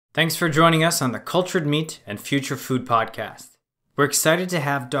Thanks for joining us on the Cultured Meat and Future Food podcast. We're excited to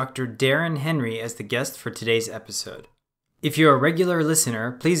have Dr. Darren Henry as the guest for today's episode. If you're a regular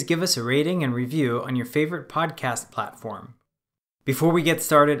listener, please give us a rating and review on your favorite podcast platform. Before we get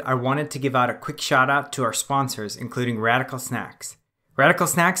started, I wanted to give out a quick shout out to our sponsors, including Radical Snacks. Radical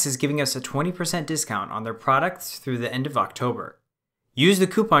Snacks is giving us a 20% discount on their products through the end of October. Use the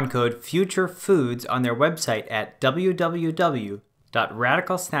coupon code FUTUREFOODS on their website at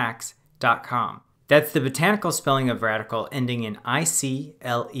www.radicalsnacks.com. That's the botanical spelling of radical ending in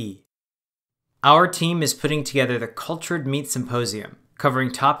ICLE. Our team is putting together the Cultured Meat Symposium,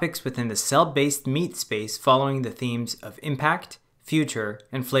 covering topics within the cell-based meat space following the themes of impact, future,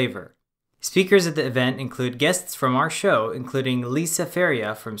 and flavor. Speakers at the event include guests from our show, including Lisa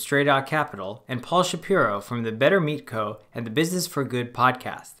Feria from Stray Dog Capital and Paul Shapiro from the Better Meat Co. and the Business for Good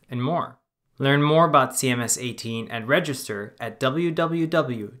podcast, and more. Learn more about CMS 18 and register at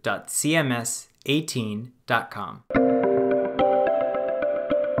www.cms18.com.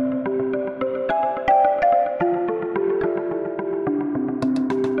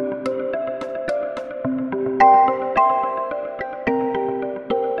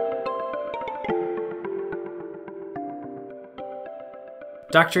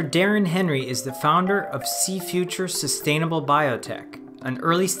 Dr. Darren Henry is the founder of Seafuture Sustainable Biotech, an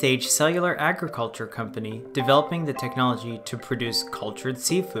early-stage cellular agriculture company developing the technology to produce cultured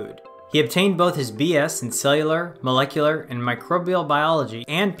seafood. He obtained both his BS in Cellular, Molecular, and Microbial Biology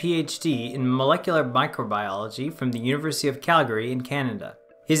and PhD in Molecular Microbiology from the University of Calgary in Canada.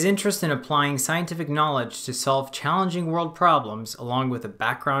 His interest in applying scientific knowledge to solve challenging world problems, along with a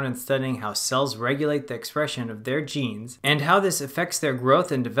background in studying how cells regulate the expression of their genes and how this affects their growth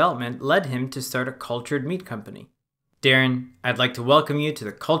and development, led him to start a cultured meat company. Darren, I'd like to welcome you to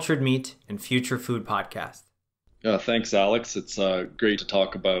the Cultured Meat and Future Food podcast. Thanks, Alex. It's great to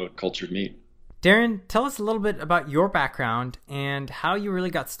talk about cultured meat. Darren, tell us a little bit about your background and how you really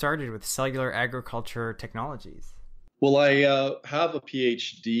got started with cellular agriculture technologies. Well, I have a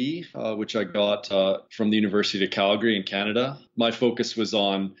PhD, which I got from the University of Calgary in Canada. My focus was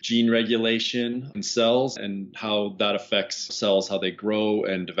on gene regulation in cells and how that affects cells, how they grow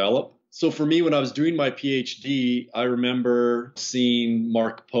and develop. So for me, when I was doing my PhD, I remember seeing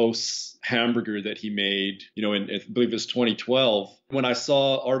Mark Post's hamburger that he made, in I believe it was 2012. When I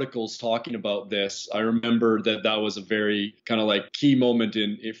saw articles talking about this, I remember that was a very kind of like key moment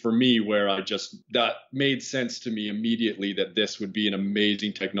for me where that made sense to me immediately that this would be an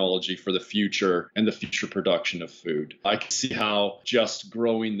amazing technology for the future and the future production of food. I can see how just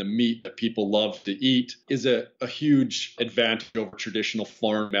growing the meat that people love to eat is a huge advantage over traditional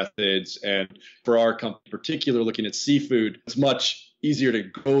farm methods. And for our company in particular, looking at seafood, it's much easier to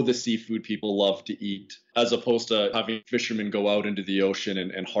grow the seafood people love to eat, as opposed to having fishermen go out into the ocean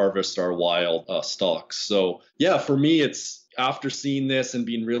and harvest our wild stocks. So yeah, for me, it's after seeing this and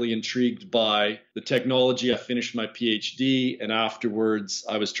being really intrigued by the technology, I finished my PhD, and afterwards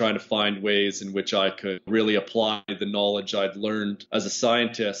I was trying to find ways in which I could really apply the knowledge I'd learned as a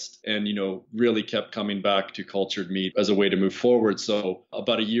scientist and, really kept coming back to cultured meat as a way to move forward. So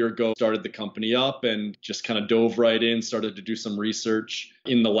about a year ago, started the company up and just kind of dove right in, started to do some research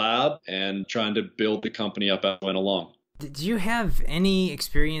in the lab and trying to build the company up as I went along. Did you have any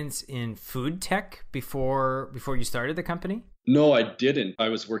experience in food tech before you started the company? No, I didn't. I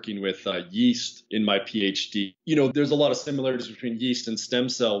was working with yeast in my PhD. There's a lot of similarities between yeast and stem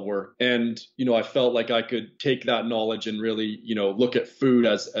cell work. And, I felt like I could take that knowledge and really, look at food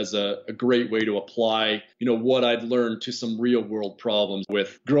as a great way to apply, what I'd learned to some real world problems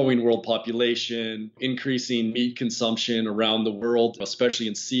with growing world population, increasing meat consumption around the world, especially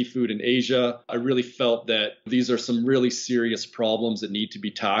in seafood in Asia. I really felt that these are some really serious problems that need to be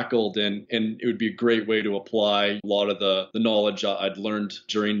tackled. And it would be a great way to apply a lot of the knowledge I'd learned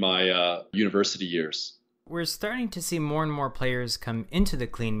during my university years. We're starting to see more and more players come into the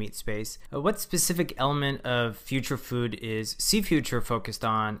clean meat space. What specific element of future food is Seafuture focused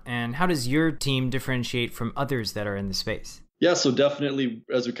on, and how does your team differentiate from others that are in the space? Yeah, so definitely,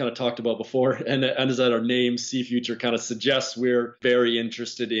 as we kind of talked about before, and as our name, Seafuture, kind of suggests, we're very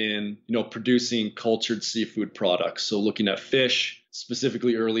interested in, producing cultured seafood products. So looking at fish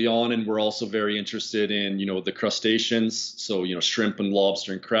specifically early on, and we're also very interested in, the crustaceans. So, shrimp and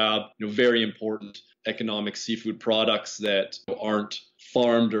lobster and crab, very important economic seafood products that aren't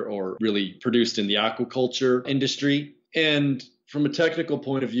farmed or really produced in the aquaculture industry. And From a technical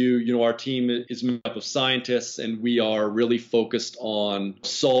point of view, our team is made up of scientists, and we are really focused on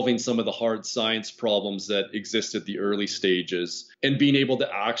solving some of the hard science problems that exist at the early stages and being able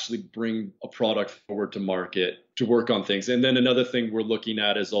to actually bring a product forward to market to work on things. And then another thing we're looking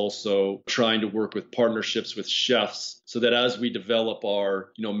at is also trying to work with partnerships with chefs so that as we develop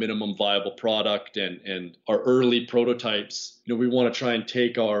our, minimum viable product and our early prototypes, we want to try and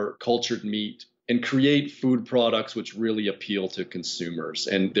take our cultured meat and create food products which really appeal to consumers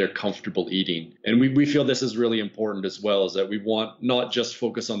and they're comfortable eating. And we feel this is really important as well, is that we want not just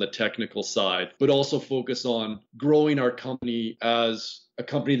focus on the technical side, but also focus on growing our company as a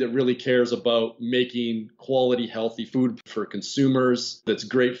company that really cares about making quality, healthy food for consumers that's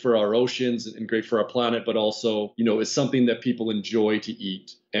great for our oceans and great for our planet, but also, is something that people enjoy to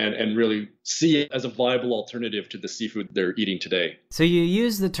eat and really see it as a viable alternative to the seafood they're eating today. So you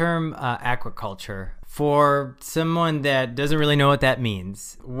use the term aquaculture. For someone that doesn't really know what that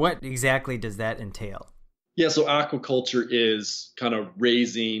means, what exactly does that entail? Yeah, so aquaculture is kind of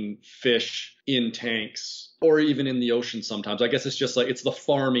raising fish in tanks or even in the ocean sometimes. I guess it's just like it's the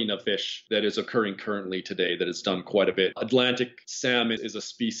farming of fish that is occurring currently today that is done quite a bit. Atlantic salmon is a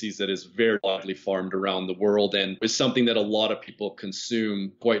species that is very widely farmed around the world and is something that a lot of people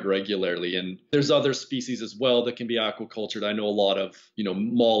consume quite regularly. And there's other species as well that can be aquacultured. I know a lot of,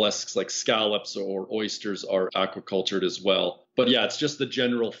 mollusks like scallops or oysters are aquacultured as well. But yeah, it's just the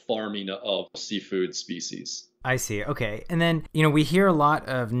general farming of seafood species. I see. Okay. And then, we hear a lot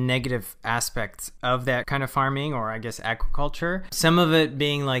of negative aspects of that kind of farming, or I guess aquaculture. Some of it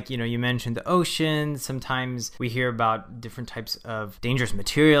being like, you mentioned the ocean. Sometimes we hear about different types of dangerous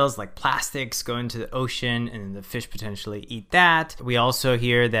materials like plastics go into the ocean and the fish potentially eat that. We also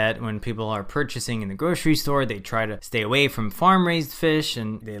hear that when people are purchasing in the grocery store, they try to stay away from farm-raised fish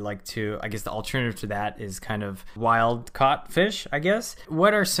and they like to, I guess the alternative to that is kind of wild-caught fish, I guess.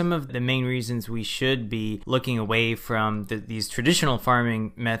 What are some of the main reasons we should be looking away from these traditional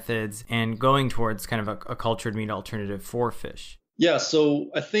farming methods and going towards kind of a cultured meat alternative for fish? Yeah, so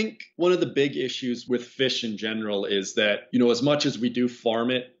I think one of the big issues with fish in general is that, as much as we do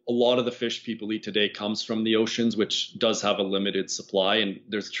farm it, a lot of the fish people eat today comes from the oceans, which does have a limited supply. And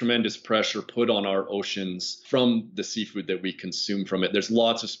there's tremendous pressure put on our oceans from the seafood that we consume from it. There's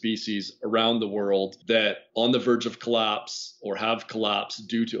lots of species around the world that on the verge of collapse or have collapsed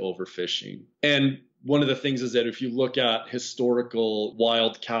due to overfishing. And one of the things is that if you look at historical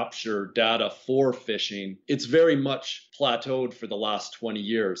wild capture data for fishing, it's very much plateaued for the last 20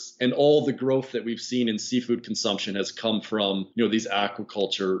 years. And all the growth that we've seen in seafood consumption has come from, these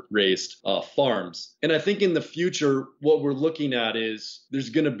aquaculture raised farms. And I think in the future, what we're looking at is there's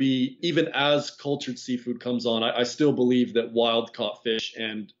going to be, even as cultured seafood comes on, I still believe that wild caught fish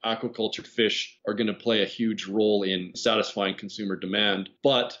and aquacultured fish are going to play a huge role in satisfying consumer demand.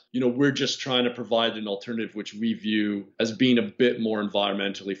 But, we're just trying to provide an alternative which we view as being a bit more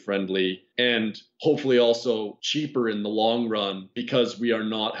environmentally friendly and hopefully also cheaper in the long run because we are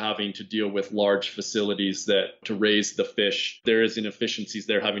not having to deal with large facilities that to raise the fish. There is inefficiencies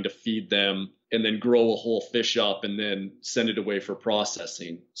there having to feed them and then grow a whole fish up and then send it away for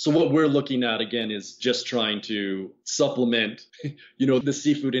processing. So what we're looking at again is just trying to supplement, the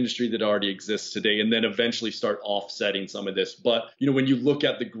seafood industry that already exists today and then eventually start offsetting some of this. But, when you look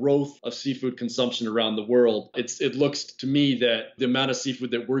at the growth of seafood consumption around the world, it looks to me that the amount of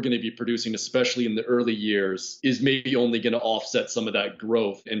seafood that we're going to be producing, especially in the early years, is maybe only going to offset some of that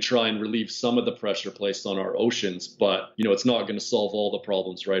growth and try and relieve some of the pressure placed on our oceans. But, it's not going to solve all the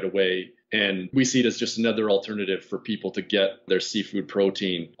problems right away. And we see it as just another alternative for people to get their seafood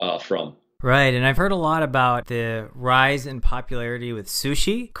protein from. Right, and I've heard a lot about the rise in popularity with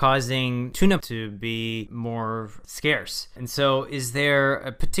sushi, causing tuna to be more scarce. And so is there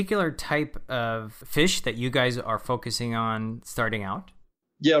a particular type of fish that you guys are focusing on starting out?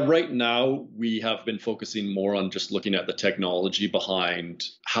 Yeah, right now we have been focusing more on just looking at the technology behind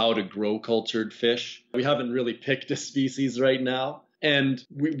how to grow cultured fish. We haven't really picked a species right now. And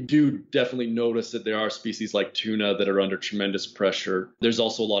we do definitely notice that there are species like tuna that are under tremendous pressure. There's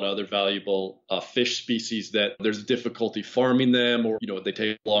also a lot of other valuable fish species that there's difficulty farming them or, they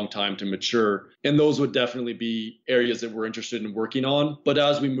take a long time to mature. And those would definitely be areas that we're interested in working on. But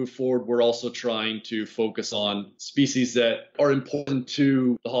as we move forward, we're also trying to focus on species that are important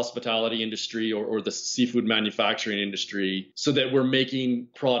to the hospitality industry or the seafood manufacturing industry so that we're making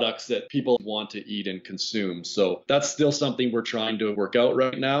products that people want to eat and consume. So that's still something we're trying to work out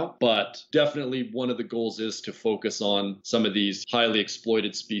right now, but definitely one of the goals is to focus on some of these highly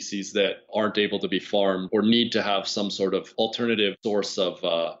exploited species that aren't able to be farmed or need to have some sort of alternative source of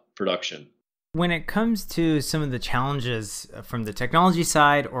production. When it comes to some of the challenges from the technology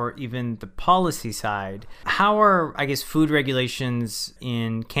side or even the policy side, how are, I guess, food regulations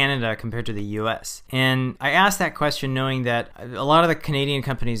in Canada compared to the US? And I asked that question knowing that a lot of the Canadian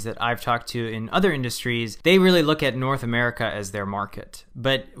companies that I've talked to in other industries, they really look at North America as their market.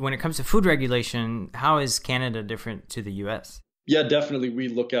 But when it comes to food regulation, how is Canada different to the US? Yeah, definitely. We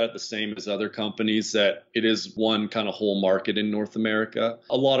look at it the same as other companies, that it is one kind of whole market in North America.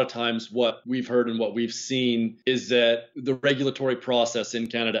 A lot of times what we've heard and what we've seen is that the regulatory process in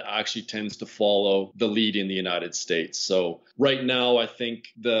Canada actually tends to follow the lead in the United States. So right now, I think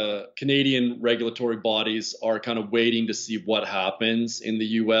the Canadian regulatory bodies are kind of waiting to see what happens in the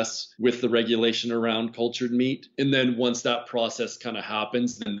US with the regulation around cultured meat. And then once that process kind of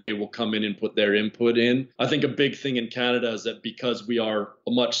happens, then they will come in and put their input in. I think a big thing in Canada is that because we are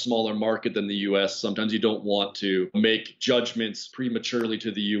a much smaller market than the US, sometimes you don't want to make judgments prematurely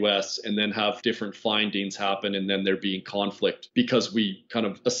to the US and then have different findings happen and then there being conflict, because we kind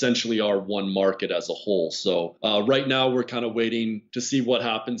of essentially are one market as a whole. So right now we're kind of waiting to see what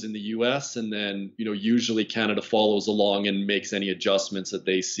happens in the US, and then usually Canada follows along and makes any adjustments that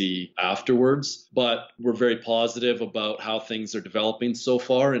they see afterwards. But we're very positive about how things are developing so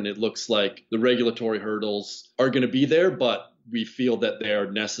far, and it looks like the regulatory hurdles are going to be there, but we feel that they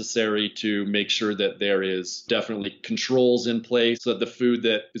are necessary to make sure that there is definitely controls in place so that the food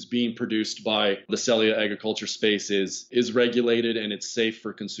that is being produced by the cellular agriculture space is regulated and it's safe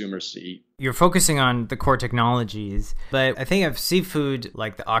for consumers to eat. You're focusing on the core technologies, but I think of seafood,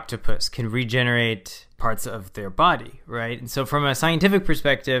 like the octopus, can regenerate parts of their body, right? And so from a scientific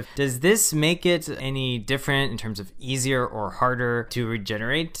perspective, does this make it any different in terms of easier or harder to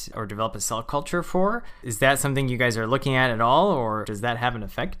regenerate or develop a cell culture for? Is that something you guys are looking at all, or does that have an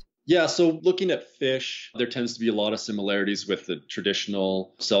effect? Yeah, so looking at fish, there tends to be a lot of similarities with the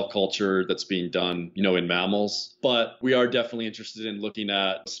traditional cell culture that's being done, in mammals. But we are definitely interested in looking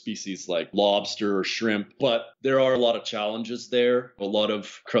at species like lobster or shrimp. But there are a lot of challenges there, a lot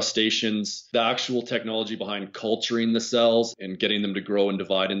of crustaceans. The actual technology behind culturing the cells and getting them to grow and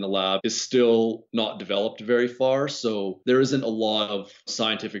divide in the lab is still not developed very far. So there isn't a lot of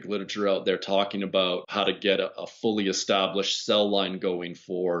scientific literature out there talking about how to get a fully established cell line going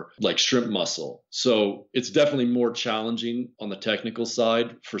for like shrimp muscle. So it's definitely more challenging on the technical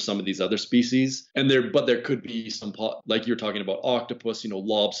side for some of these other species. But there could be some, like you're talking about octopus,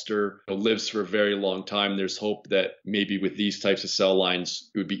 lobster lives for a very long time. There's hope that maybe with these types of cell lines,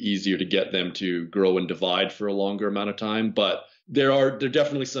 it would be easier to get them to grow and divide for a longer amount of time. But there are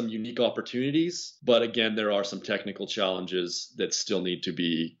definitely some unique opportunities, but again, there are some technical challenges that still need to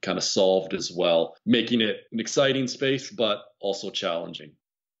be kind of solved as well, making it an exciting space, but also challenging.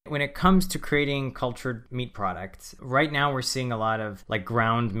 When it comes to creating cultured meat products, right now we're seeing a lot of like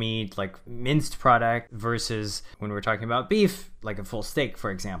ground meat, like minced product versus when we're talking about beef, like a full steak, for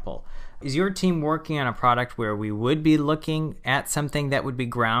example. Is your team working on a product where we would be looking at something that would be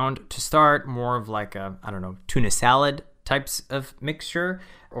ground to start, more of like a, tuna salad types of mixture?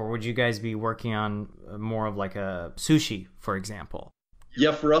 Or would you guys be working on more of like a sushi, for example?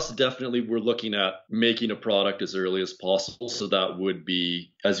 Yeah, for us, definitely we're looking at making a product as early as possible. So that would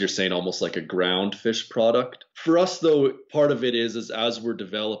be, as you're saying, almost like a ground fish product. For us, though, part of it is as we're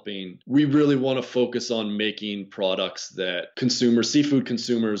developing, we really want to focus on making products that seafood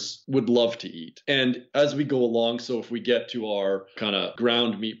consumers would love to eat. And as we go along, so if we get to our kind of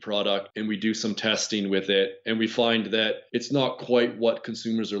ground meat product and we do some testing with it and we find that it's not quite what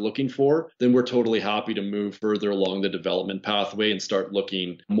consumers are looking for, then we're totally happy to move further along the development pathway and start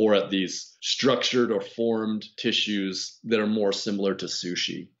looking more at these structured or formed tissues that are more similar to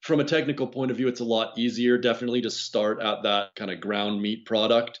sushi. From a technical point of view, it's a lot easier definitely to start at that kind of ground meat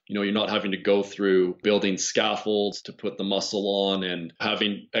product. You're not having to go through building scaffolds to put the muscle on and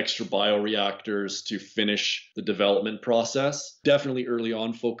having extra bioreactors to finish the development process. Definitely early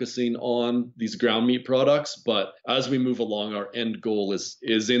on focusing on these ground meat products, but as we move along, our end goal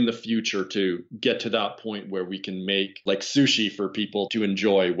is in the future to get to that point where we can make like sushi for people to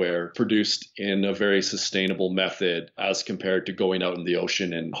enjoy, where produced in a very sustainable method as compared to going out in the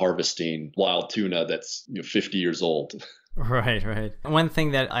ocean and harvesting wild tuna that's 50 years old. Right. One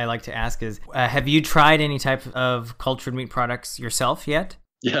thing that I like to ask is, have you tried any type of cultured meat products yourself yet?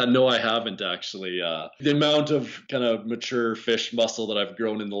 Yeah, no, I haven't actually. The amount of kind of mature fish muscle that I've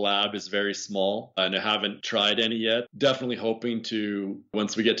grown in the lab is very small, and I haven't tried any yet. Definitely hoping to,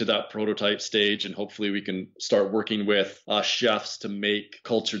 once we get to that prototype stage, and hopefully we can start working with chefs to make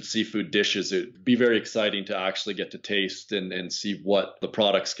cultured seafood dishes. It'd be very exciting to actually get to taste and see what the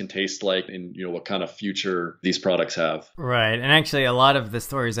products can taste like, and what kind of future these products have. Right, and actually a lot of the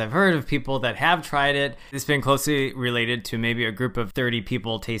stories I've heard of people that have tried it, it's been closely related to maybe a group of 30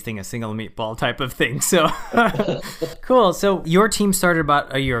 people tasting a single meatball type of thing. So cool. So your team started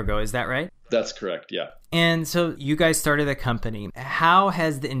about a year ago, is that right? That's correct, yeah. And so you guys started a company. How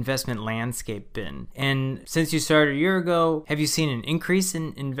has the investment landscape been? And since you started a year ago, have you seen an increase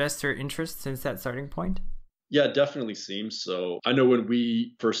in investor interest since that starting point? Yeah, it definitely seems so. I know when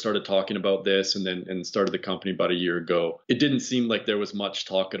we first started talking about this and started the company about a year ago, it didn't seem like there was much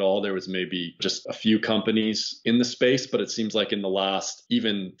talk at all. There was maybe just a few companies in the space, but it seems like in the last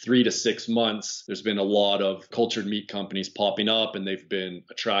even 3 to 6 months, there's been a lot of cultured meat companies popping up, and they've been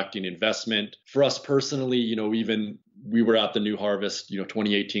attracting investment. For us personally, even we were at the New Harvest,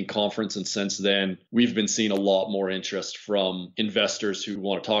 2018 conference. And since then, we've been seeing a lot more interest from investors who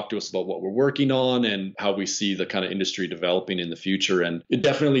want to talk to us about what we're working on and how we see the kind of industry developing in the future. And it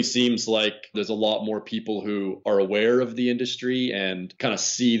definitely seems like there's a lot more people who are aware of the industry and kind of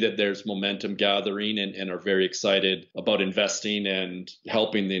see that there's momentum gathering and are very excited about investing and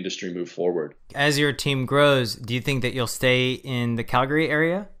helping the industry move forward. As your team grows, do you think that you'll stay in the Calgary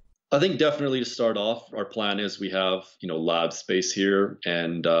area? I think definitely to start off, our plan is we have, lab space here,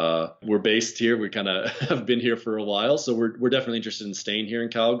 and we're based here. We kind of have been here for a while. So we're definitely interested in staying here in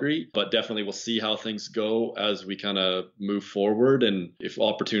Calgary, but definitely we'll see how things go as we kind of move forward. And if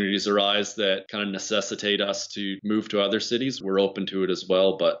opportunities arise that kind of necessitate us to move to other cities, we're open to it as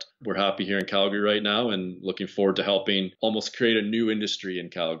well. But we're happy here in Calgary right now and looking forward to helping almost create a new industry in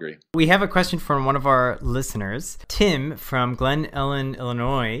Calgary. We have a question from one of our listeners. Tim from Glen Ellen,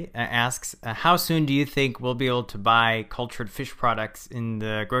 Illinois asks, how soon do you think we'll be able to buy cultured fish products in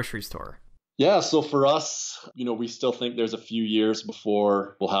the grocery store? Yeah, so for us, we still think there's a few years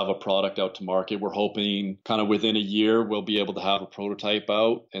before we'll have a product out to market. We're hoping kind of within a year, we'll be able to have a prototype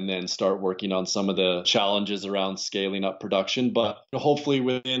out and then start working on some of the challenges around scaling up production. But hopefully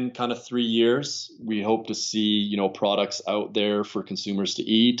within kind of 3 years, we hope to see, products out there for consumers to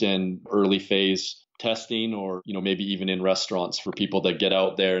eat and early phase testing, or maybe even in restaurants for people that get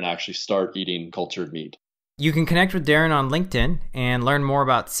out there and actually start eating cultured meat. You can connect with Darren on LinkedIn and learn more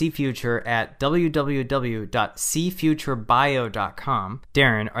about Seafuture at www.seafuturebio.com.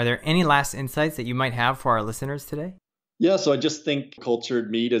 Darren, are there any last insights that you might have for our listeners today? Yeah, so I just think cultured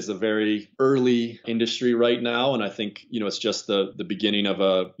meat is a very early industry right now. And I think, it's just the beginning of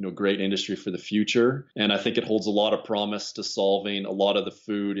a great industry for the future. And I think it holds a lot of promise to solving a lot of the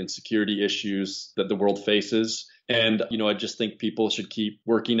food insecurity issues that the world faces. And, I just think people should keep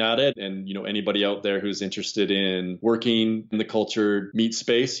working at it. And, anybody out there who's interested in working in the cultured meat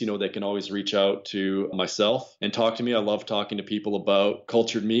space, they can always reach out to myself and talk to me. I love talking to people about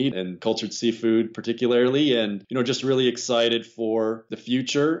cultured meat and cultured seafood particularly. And, just really excited for the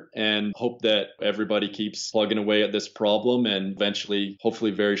future and hope that everybody keeps plugging away at this problem. And eventually,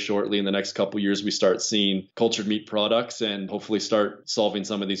 hopefully very shortly in the next couple of years, we start seeing cultured meat products and hopefully start solving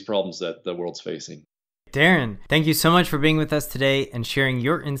some of these problems that the world's facing. Darren, thank you so much for being with us today and sharing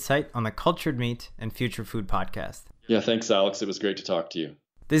your insight on the Cultured Meat and Future Food podcast. Yeah, thanks, Alex. It was great to talk to you.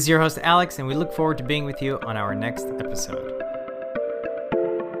 This is your host, Alex, and we look forward to being with you on our next episode.